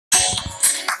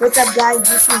What's up, guys?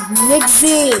 This is Nick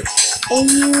Z,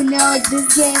 and you know what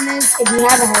this game is. If you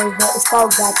haven't heard of it, it's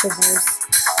called GachaVerse.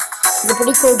 It's a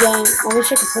pretty cool game. I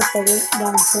wish I could put the link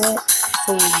down to it.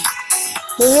 So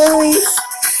it really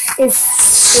is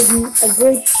a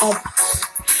good,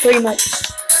 pretty much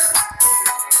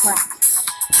crap.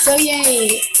 So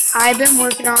yay! I've been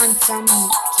working on some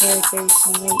characters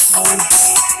lately.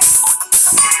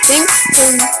 Thanks to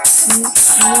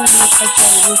Luni,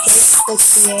 the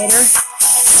creator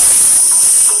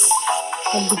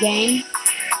of the game.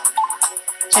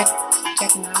 Check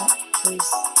him out, please.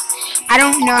 I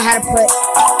don't know how to put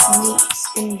links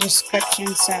in the description,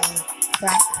 so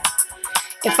but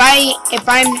I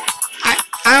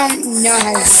don't know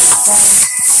how to do it, so I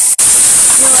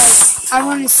feel like I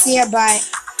want to see it, but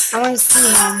I want to see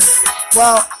him.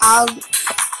 Well, I'll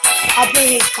put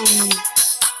his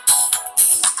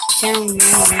channel name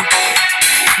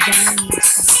down.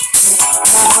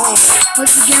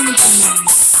 What's the game name?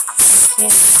 Who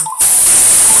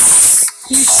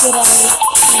should I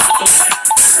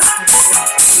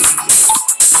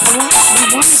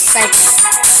want to psych.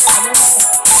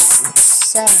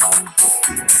 So,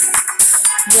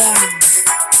 yeah.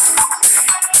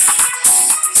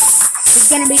 He's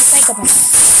gonna be a psychopath.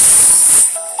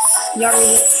 You already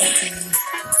looked psychopath.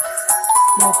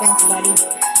 No offense, buddy.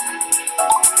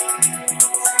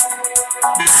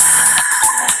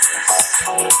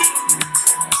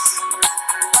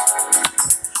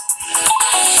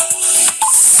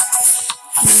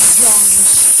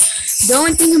 The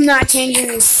only thing I'm not changing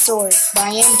is sword, but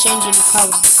I am changing the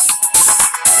color.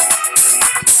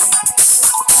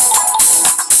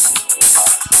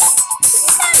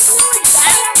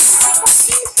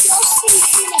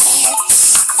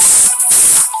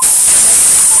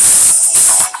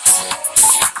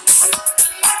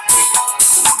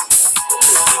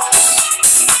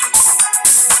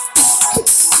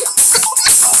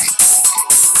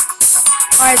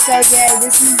 Alright, so yeah,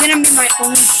 this is gonna be my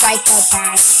only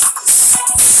psychopath.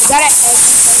 I got an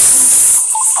edgy person.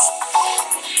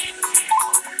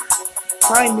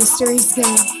 Probably Mystery's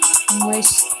gonna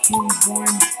wish he was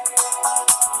born.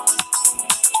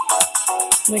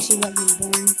 Wish he wasn't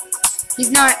born.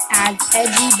 He's not as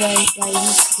edgy, but like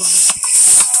he's good.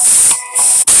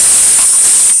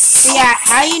 So yeah,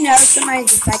 how you know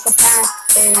somebody's a psychopath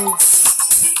is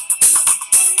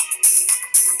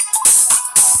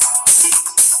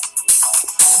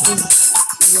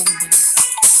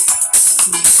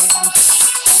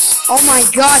oh my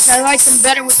gosh, I like them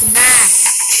better with the mask.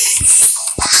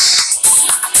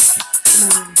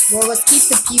 Well, let's keep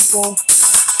the pupil.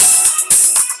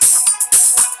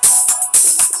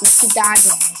 Let's keep the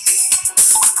eyebrows.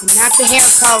 And not the hair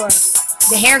color.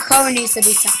 The hair color needs to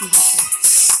be something different.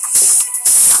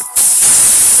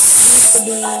 It needs to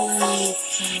be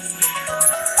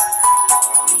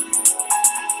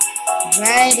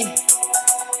red.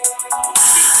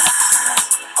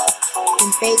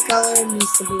 And fake color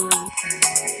needs to be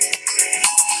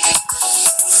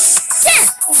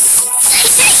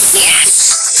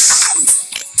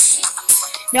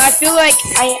no, I feel like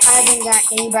I haven't got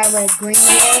anybody with a green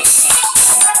hair,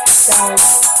 so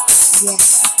yeah,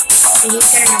 and he's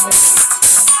gonna have a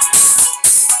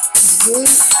blue.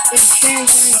 It's gonna turn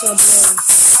into a blue.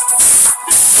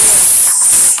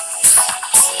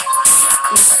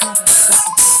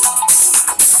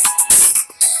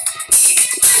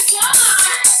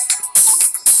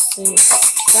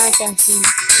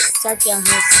 Start down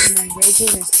here seeing my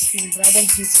raging. That's my brother.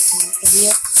 He's an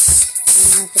idiot. I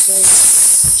don't have to go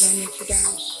join you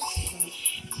guys.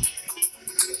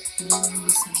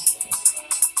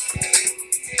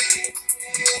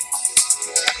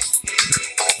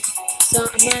 So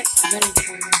I'm not ready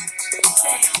for him.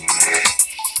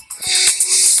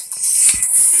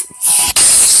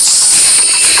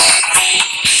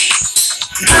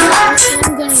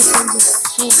 I'm gonna send this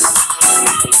shit.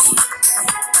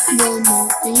 No, I'm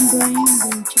going to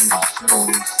change the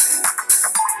shoes.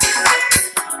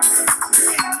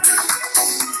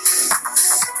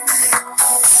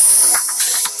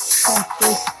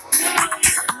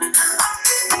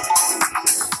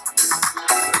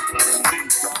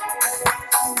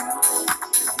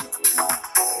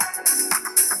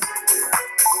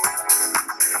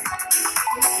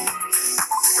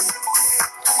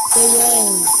 So yay.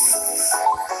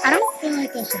 I don't feel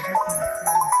like I should have to.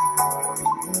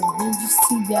 They just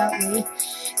too that way.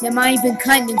 They might even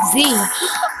cut Nick Z. They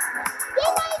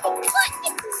might even cut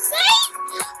Nick Z?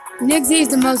 Nick Z is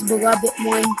the most beloved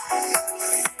one.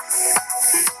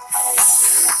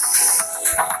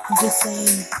 I'm just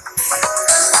saying.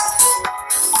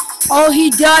 Oh, he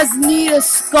does need a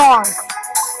scarf.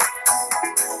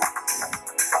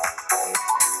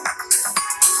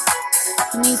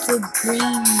 He needs a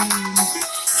green.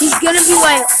 He's gonna be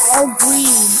like all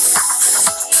green.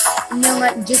 And then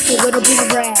like just a little bit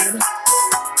of red.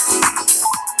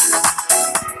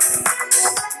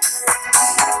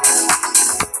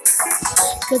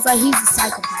 Because like he's a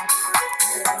psychopath.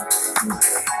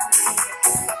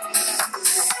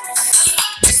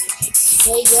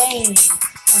 Hey, dang.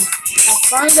 As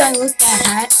far as I looked at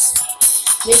hats,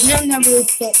 there's no number that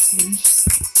fits me.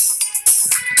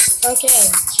 Okay,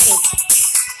 cake.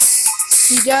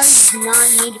 He does not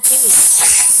need a cake.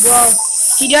 Well,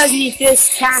 he does need this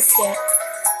casket.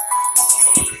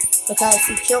 Because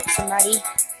he killed somebody.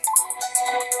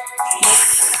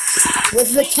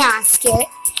 With the casket.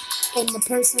 And the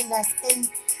person that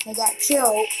got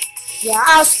killed. Yeah,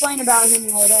 I'll explain about him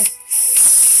later. I'll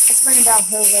explain about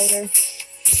her later.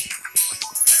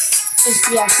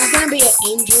 Yeah, she's gonna be an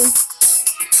angel.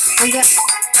 I'm gonna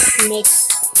make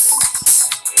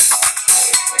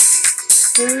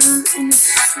her in the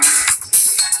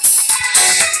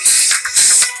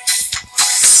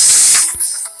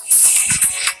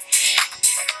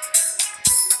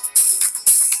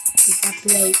that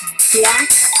blade black.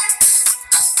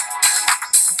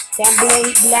 That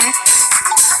blade black.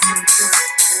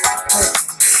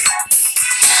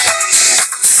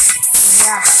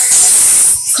 Yeah.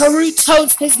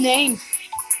 Karuto's his name.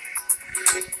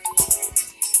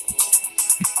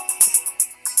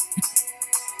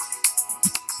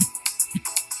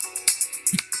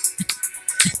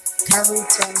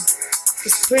 Karuto.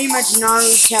 It's pretty much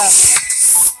Naruto.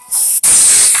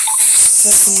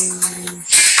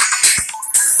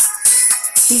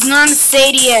 He's not a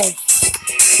sadist.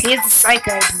 He is a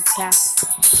psychopath.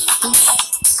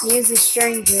 He is a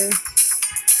stranger.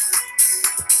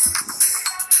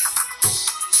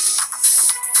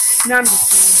 No, I'm just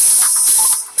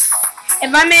kidding.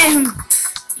 If I met him,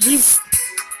 he's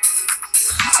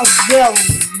a villain.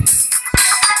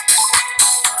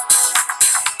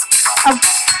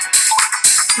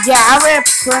 Yeah, I would have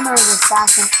put him as an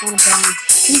assassin and a villain.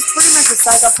 He's pretty much a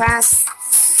psychopath.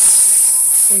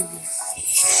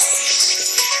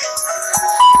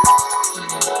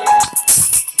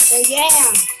 So yeah,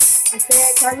 I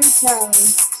said Karuto,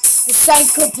 the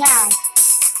psychopath.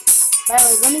 By the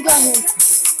way, let me go ahead and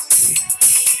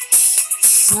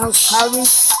no,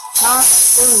 Karuto.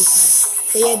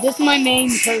 So yeah, this is my main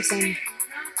person.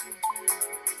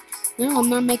 No, I'm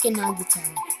not making Nagito.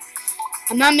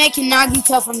 I'm not making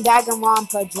Nagito from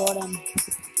Danganronpa, Jordan.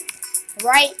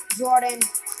 Right, Jordan?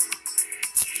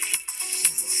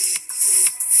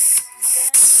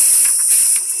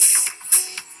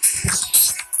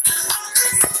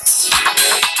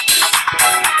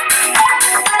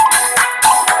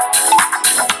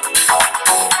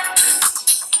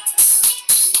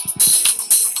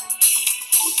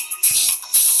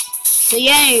 So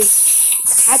yeah,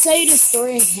 I'll tell you the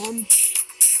story of him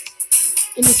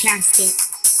in the casket.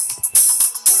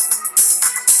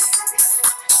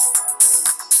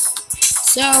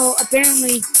 So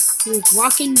apparently he was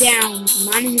walking down,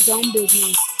 minding his own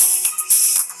business,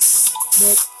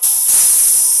 with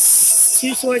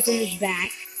 2 swords in his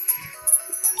back,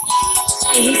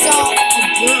 and he saw a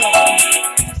girl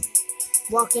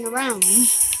walking around.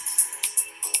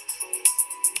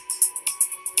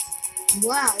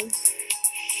 Wow.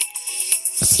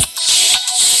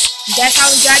 That's how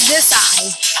he got this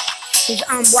eye. His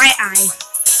white eye.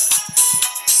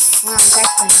 Wow,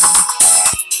 that's funny.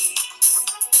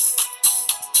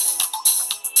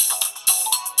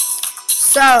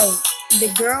 So the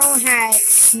girl had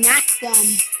smacked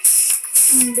them.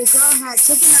 The girl had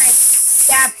took a knife,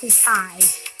 stabbed his eye.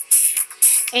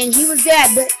 And he was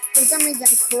dead, but for some reason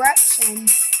corruption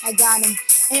had got him.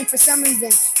 And for some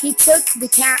reason he took the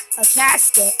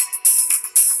casket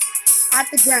at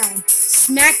the ground,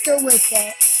 smacked her with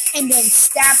it, and then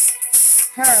stabbed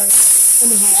her in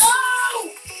the head.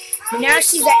 But now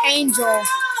she's an angel,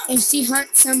 and she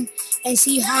hunts him, and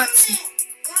she haunts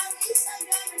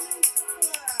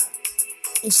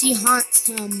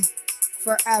him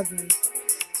forever.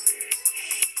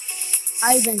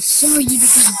 I even show you the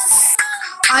ghost.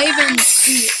 I even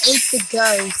create the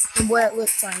ghost and what it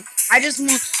looks like.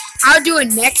 I'll do a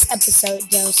next episode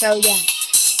though, so yeah.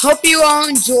 Hope you all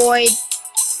enjoyed.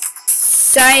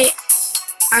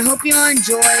 I hope you all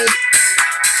enjoyed.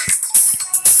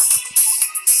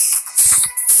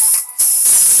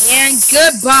 And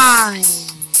goodbye,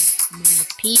 my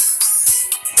peeps.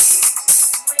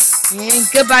 And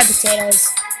goodbye, potatoes.